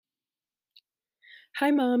Hi,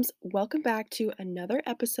 moms. Welcome back to another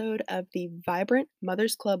episode of the Vibrant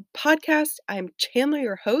Mothers Club podcast. I'm Chandler,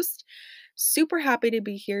 your host. Super happy to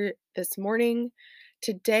be here this morning.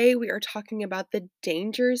 Today, we are talking about the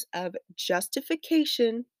dangers of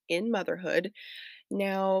justification in motherhood.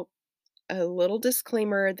 Now, a little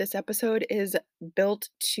disclaimer, this episode is built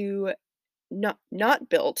to not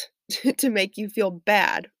built to make you feel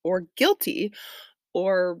bad or guilty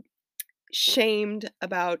or shamed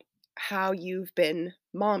about how you've been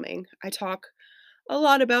momming. I talk a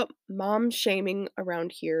lot about mom shaming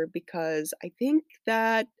around here because I think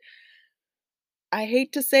that I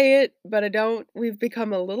hate to say it, but I don't. We've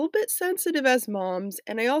become a little bit sensitive as moms.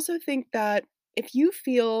 And I also think that if you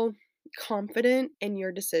feel confident in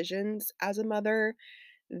your decisions as a mother,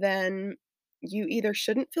 then you either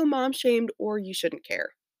shouldn't feel mom shamed or you shouldn't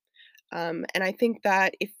care. And I think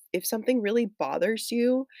that if something really bothers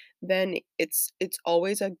you, then it's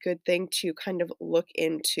always a good thing to kind of look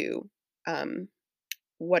into um,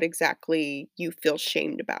 what exactly you feel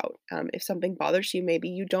shamed about. If something bothers you, maybe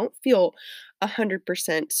you don't feel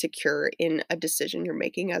 100% secure in a decision you're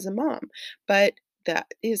making as a mom. But that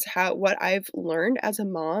is how what I've learned as a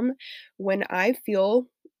mom when I feel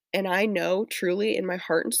and I know truly in my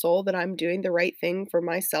heart and soul that I'm doing the right thing for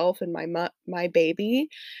myself and my baby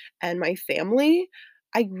and my family,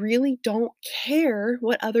 I really don't care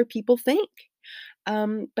what other people think.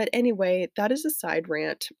 But anyway, that is a side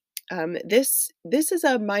rant. This is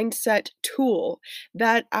a mindset tool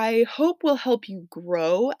that I hope will help you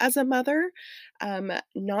grow as a mother,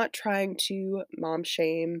 not trying to mom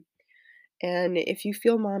shame. And if you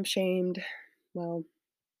feel mom shamed, well,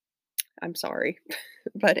 I'm sorry.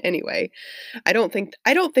 But anyway, I don't think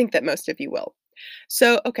that most of you will.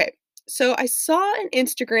 So, okay. So I saw an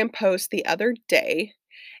Instagram post the other day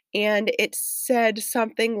and it said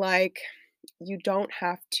something like you don't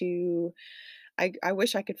have to I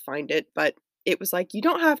wish I could find it, but it was like, "You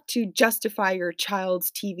don't have to justify your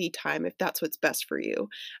child's TV time if that's what's best for you."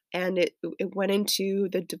 And it went into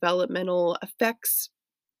the developmental effects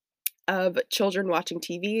of children watching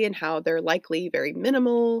TV and how they're likely very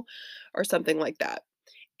minimal or something like that.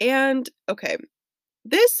 And, okay,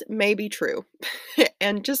 this may be true,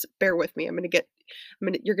 and just bear with me.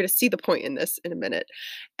 You're gonna see the point in this in a minute.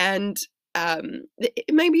 And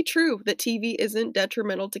it may be true that TV isn't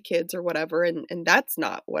detrimental to kids or whatever, and that's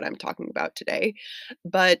not what I'm talking about today.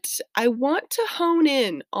 But I want to hone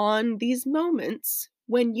in on these moments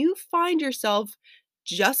when you find yourself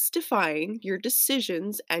justifying your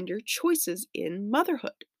decisions and your choices in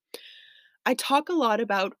motherhood. I talk a lot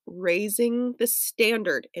about raising the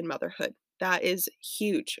standard in motherhood. That is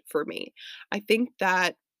huge for me. I think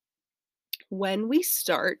that when we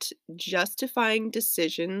start justifying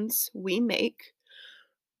decisions we make,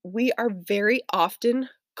 we are very often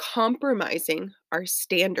compromising our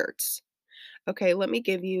standards. Okay, let me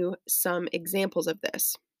give you some examples of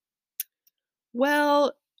this.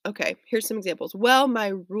 Well, okay, here's some examples. Well,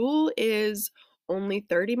 my rule is only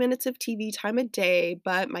 30 minutes of TV time a day,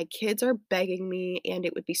 but my kids are begging me, and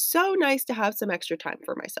it would be so nice to have some extra time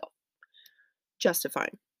for myself.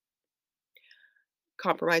 Justifying,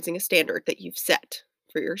 compromising a standard that you've set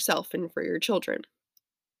for yourself and for your children.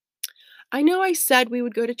 I know I said we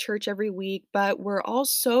would go to church every week, but we're all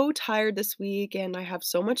so tired this week, and I have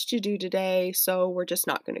so much to do today, so we're just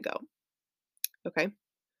not going to go. Okay.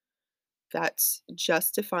 That's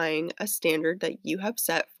justifying a standard that you have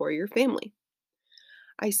set for your family.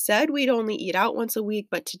 I said we'd only eat out once a week,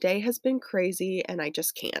 but today has been crazy and I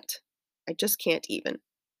just can't. I just can't even.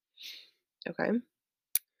 Okay.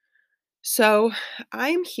 So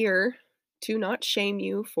I'm here to not shame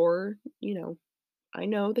you for, I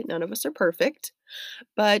know that none of us are perfect,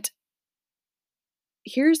 but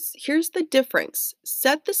here's the difference.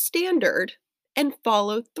 Set the standard and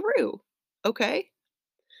follow through. Okay?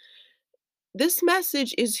 This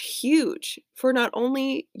message is huge for not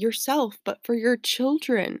only yourself, but for your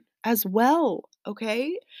children as well.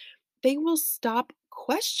 Okay? They will stop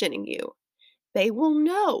questioning you. They will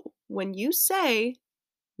know when you say,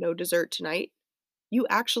 no dessert tonight, you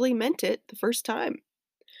actually meant it the first time.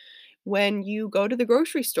 When you go to the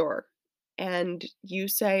grocery store and you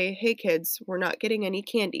say, hey kids, we're not getting any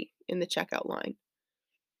candy in the checkout line,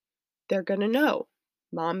 they're going to know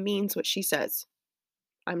mom means what she says.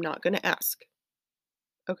 I'm not going to ask.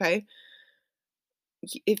 Okay?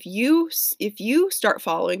 If you start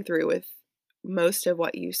following through with most of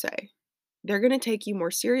what you say, they're going to take you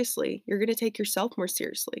more seriously. You're going to take yourself more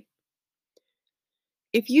seriously.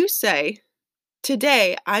 If you say,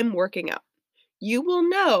 today I'm working out, you will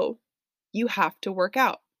know you have to work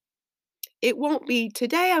out. It won't be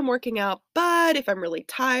today I'm working out, but if I'm really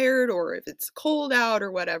tired or if it's cold out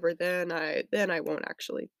or whatever, then I won't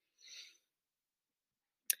actually.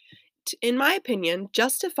 In my opinion,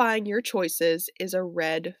 justifying your choices is a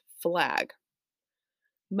red flag.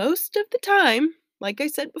 Most of the time, like I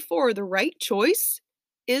said before, the right choice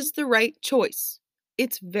is the right choice.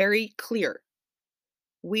 It's very clear.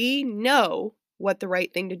 We know what the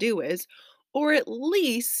right thing to do is, or at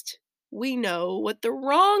least we know what the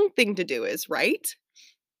wrong thing to do is, right?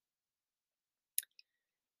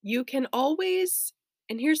 You can always,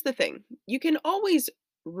 and here's the thing, you can always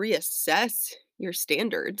reassess your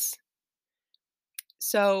standards.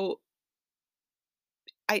 So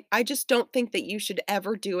I just don't think that you should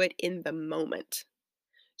ever do it in the moment.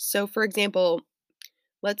 So, for example,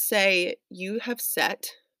 let's say you have set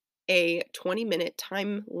a 20-minute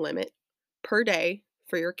time limit per day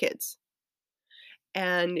for your kids.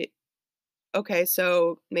 And okay,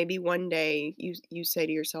 so maybe one day you say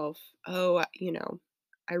to yourself, "Oh,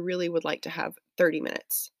 I really would like to have 30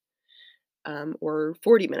 minutes or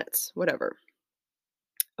 40 minutes, whatever.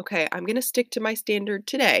 Okay, I'm going to stick to my standard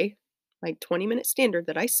today, my 20-minute standard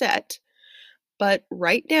that I set, but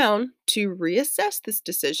write down to reassess this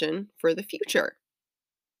decision for the future."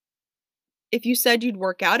 If you said you'd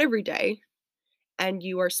work out every day and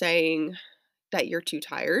you are saying that you're too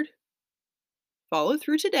tired, follow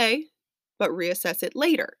through today, but reassess it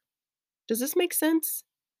later. Does this make sense?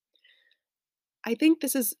 I think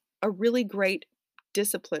this is a really great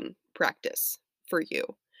discipline practice for you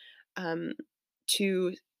um,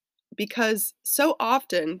 to because so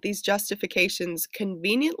often these justifications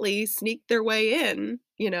conveniently sneak their way in,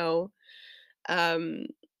 um,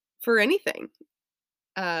 for anything.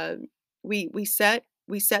 Uh, we set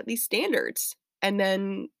these standards, and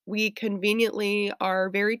then we conveniently are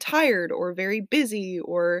very tired or very busy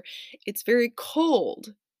or it's very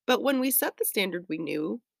cold. But when we set the standard, we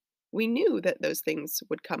knew that those things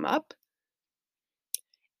would come up.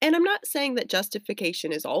 And I'm not saying that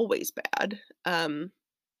justification is always bad.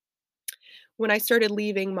 When I started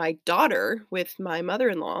leaving my daughter with my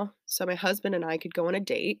mother-in-law, so my husband and I could go on a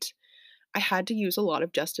date, I had to use a lot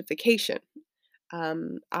of justification.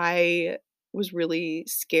 I was really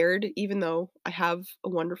scared, even though I have a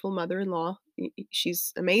wonderful mother-in-law.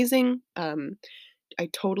 She's amazing. I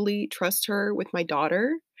totally trust her with my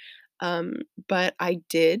daughter. Um, but I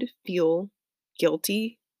did feel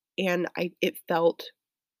guilty and it felt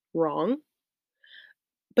wrong.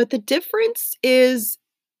 But the difference is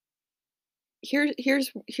here's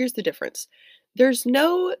the difference. There's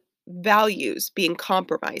no values being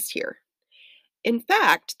compromised here. In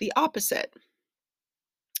fact, the opposite.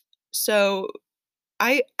 So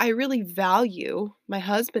I really value my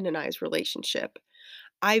husband and I's relationship.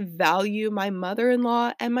 I value my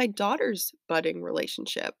mother-in-law and my daughter's budding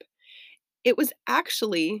relationship. It was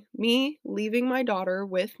actually me leaving my daughter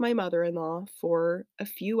with my mother-in-law for a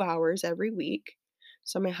few hours every week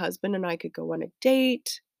so my husband and I could go on a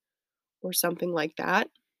date or something like that.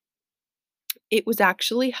 It was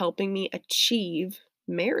actually helping me achieve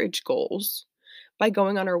marriage goals by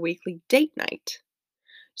going on our weekly date night.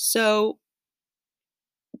 So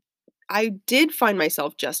I did find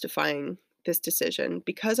myself justifying this decision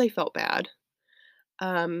because I felt bad.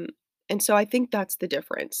 Um, and so I think that's the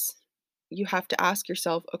difference. You have to ask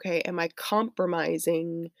yourself, okay, am I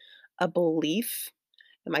compromising a belief?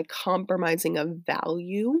 Am I compromising a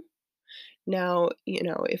value? Now,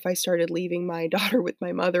 if I started leaving my daughter with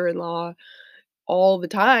my mother in law all the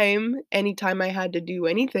time, anytime I had to do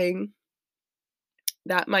anything,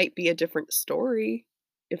 that might be a different story.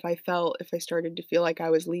 If I started to feel like I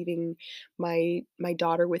was leaving my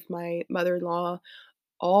daughter with my mother-in-law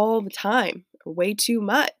all the time, way too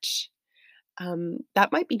much,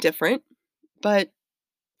 that might be different, but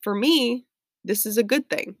for me, this is a good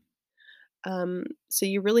thing. So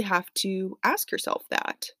you really have to ask yourself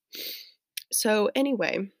that. So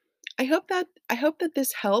anyway, I hope that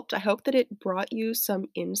this helped. I hope that it brought you some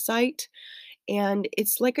insight. And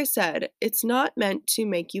it's like I said, it's not meant to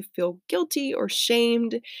make you feel guilty or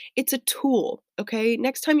shamed. It's a tool, okay?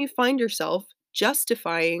 Next time you find yourself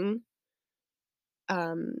justifying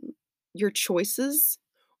um, your choices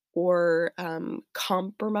or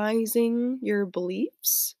compromising your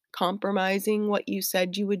beliefs, compromising what you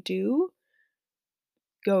said you would do,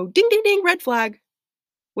 go ding, ding, ding, red flag.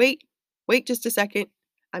 Wait, wait just a second.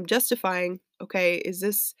 I'm justifying. Okay, is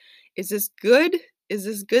this good? Is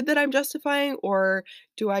this good that I'm justifying or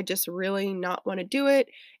do I just really not want to do it?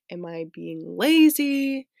 Am I being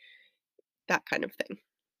lazy? That kind of thing.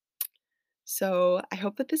 So, I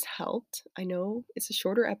hope that this helped. I know it's a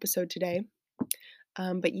shorter episode today,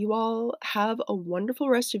 But you all have a wonderful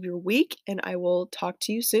rest of your week, and I will talk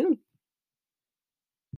to you soon.